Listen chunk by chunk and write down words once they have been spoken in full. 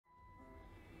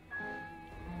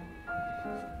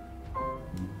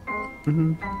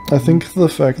I think the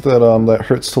fact that that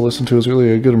hurts to listen to is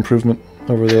really a good improvement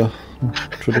over the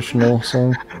traditional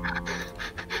song.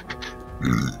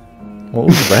 What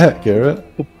was that, Garrett?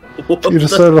 You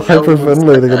just started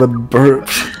hyperventilating and then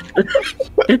burped.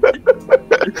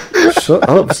 Shut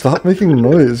up, stop making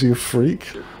noise, you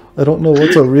freak. I don't know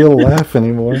what's a real laugh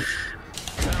anymore.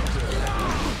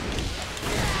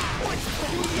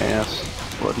 Ass,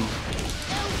 buddy.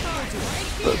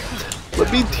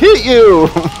 Let me hit you!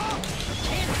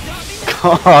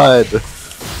 God!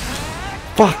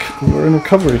 Fuck, we're in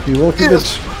recovery, you lucky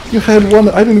bitch. You had one,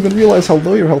 I didn't even realize how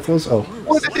low your health was. Oh.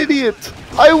 What an idiot!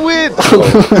 I win!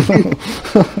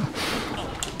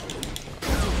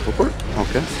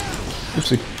 Okay.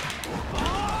 Oopsie.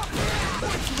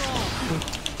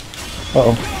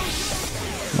 Uh-oh.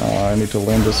 No, I need to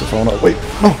land this if I wanna- wait!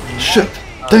 No! Shit!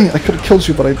 Dang it, I could've killed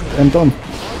you, but I am done.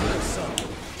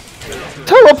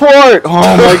 Teleport!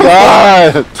 Oh my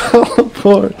god!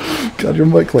 Teleport! God, your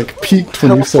mic like peaked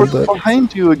when you said that.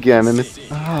 Behind you again, and it's...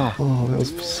 Oh, that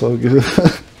was so good.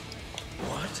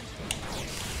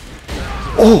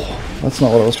 Oh! That's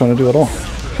not what I was trying to do at all.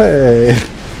 Hey!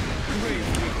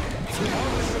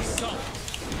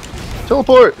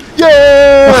 Teleport!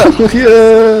 Yeah!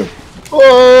 Yeah!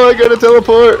 Oh, I got a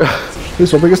teleport! This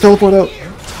is my biggest teleport out!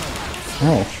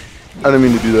 Oh. I didn't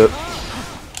mean to do that.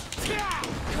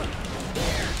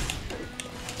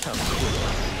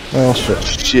 Well, shit.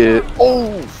 Shit.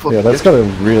 Oh, fuck. Yeah, that's got a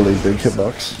really big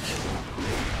hitbox.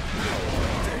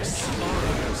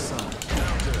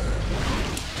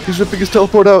 He's the biggest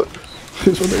teleport out.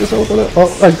 Here's my biggest teleport out. Oh,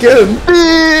 again!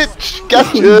 Bitch!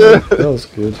 Gotcha! That was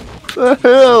good. What the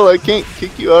hell? I can't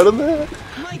kick you out of that?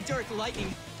 My dark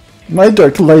lightning. My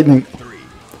dark lightning.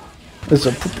 It's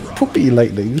a poopy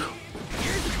lightning.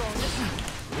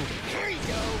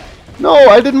 No,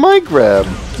 I did my grab.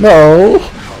 No!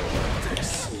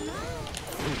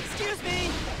 Excuse me.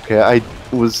 Okay, I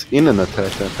was in an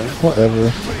attack that time.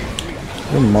 Whatever.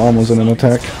 Your mom was in an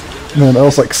attack. Man, I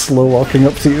was like slow walking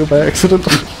up to you by accident.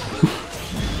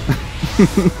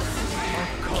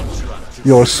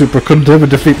 Your super condemned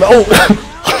defeat. Oh!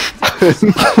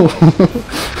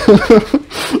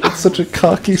 It's such a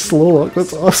cocky slow walk.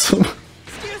 That's awesome.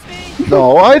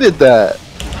 No, I did that.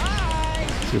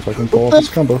 See if I can pull off this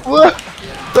combo. What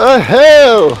the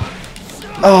hell?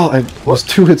 Oh, I was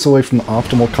 2 hits away from the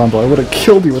optimal combo. I would have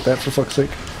killed you with that, for fuck's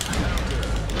sake.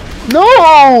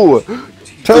 No!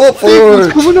 Teleport!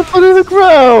 It's coming up out of the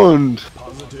ground.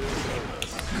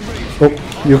 Oh,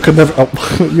 you could never. Oh,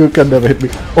 you could never hit me.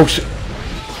 Oh shit!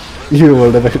 You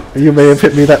will never hit. You may have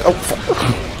hit me that. Oh, fuck.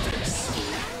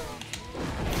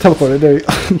 Teleported there.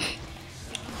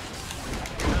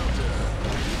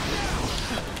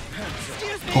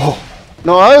 Oh,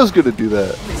 No, I was gonna do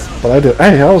that. but I did.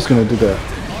 Hey, I was gonna do that.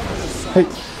 Hey,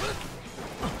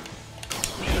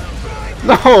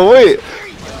 No, wait.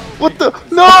 What the?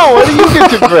 No, why do you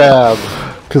get to grab?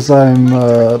 because I'm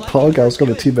Pog. I was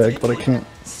gonna teabag, but I can't.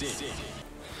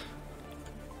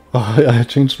 Oh, I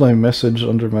changed my message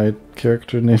under my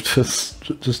character name to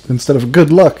just instead of good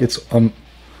luck, it's Of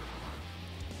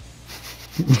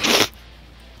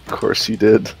course you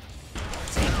did.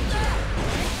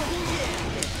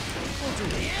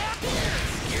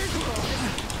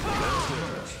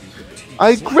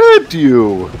 I grabbed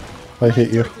you. I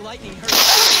hate you. Lightning.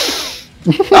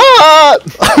 Ah!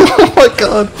 Oh my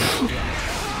god!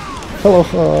 Hello,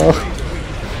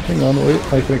 hang on, wait,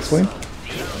 I can explain.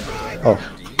 Oh.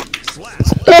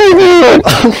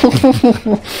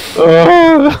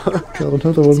 Got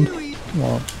another one.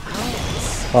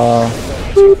 Oh.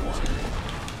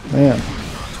 Man.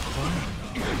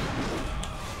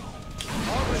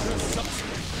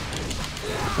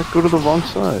 Let's go to the wrong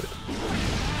side.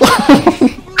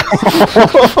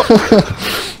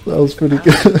 That was pretty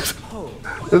good.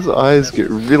 His eyes get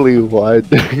really wide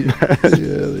during that.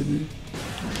 Yeah, they do.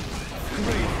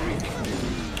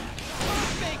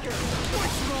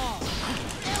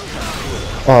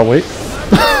 Oh, wait.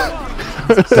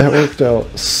 That worked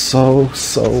out so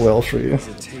well for you.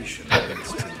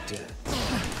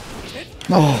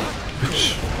 Oh,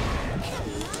 bitch.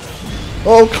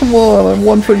 Oh, come on, I'm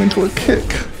one frame into a kick.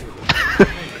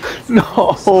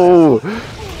 No!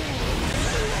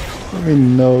 I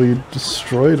mean, no, you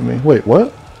destroyed me. Wait,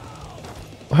 what?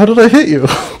 How did I hit you?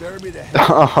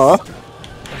 Uh-huh.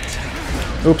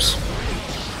 Oops.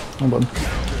 Hold on.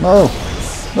 No!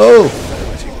 No!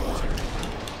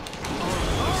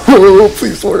 Oh,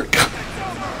 please work.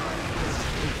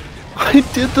 I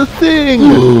did the thing!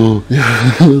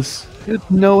 Yes. You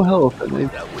had no health and I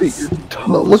bit your toe.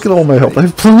 No, look at all my health. I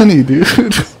have plenty, dude.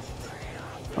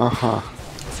 Uh-huh.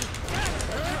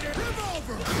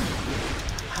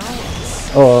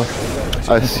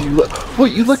 I see you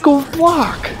wait, you let go of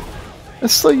block! I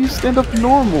saw you stand up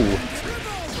normal.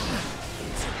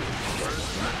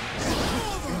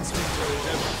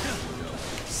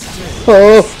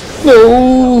 Oh,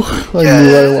 no! I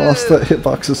knew I lost. That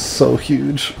hitbox is so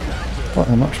huge. What,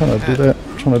 I'm not trying to do that.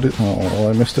 I'm trying to do... Oh, well,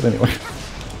 I missed it anyway.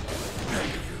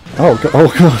 Oh, oh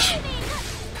gosh.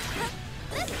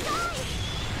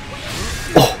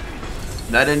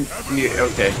 Not in...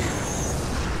 Okay.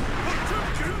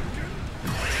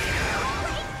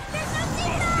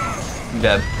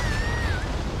 Dead.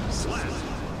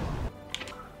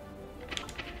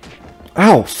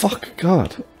 Ow, fuck,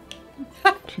 God.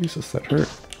 Jesus, that hurt.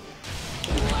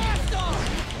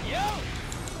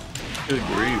 Good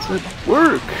grief. That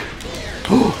work!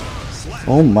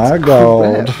 Oh my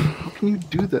God. How can you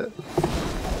do that?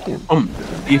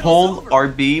 Behold,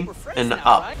 RB, and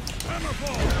up.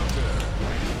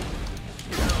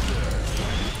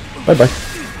 Bye-bye.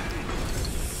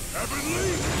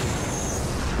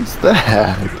 What's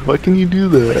that? Why can you do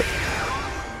that?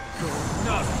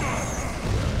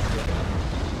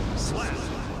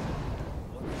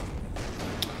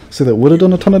 See, that would have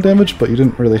done a ton of damage, but you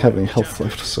didn't really have any health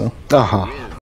left, so... Uh-huh.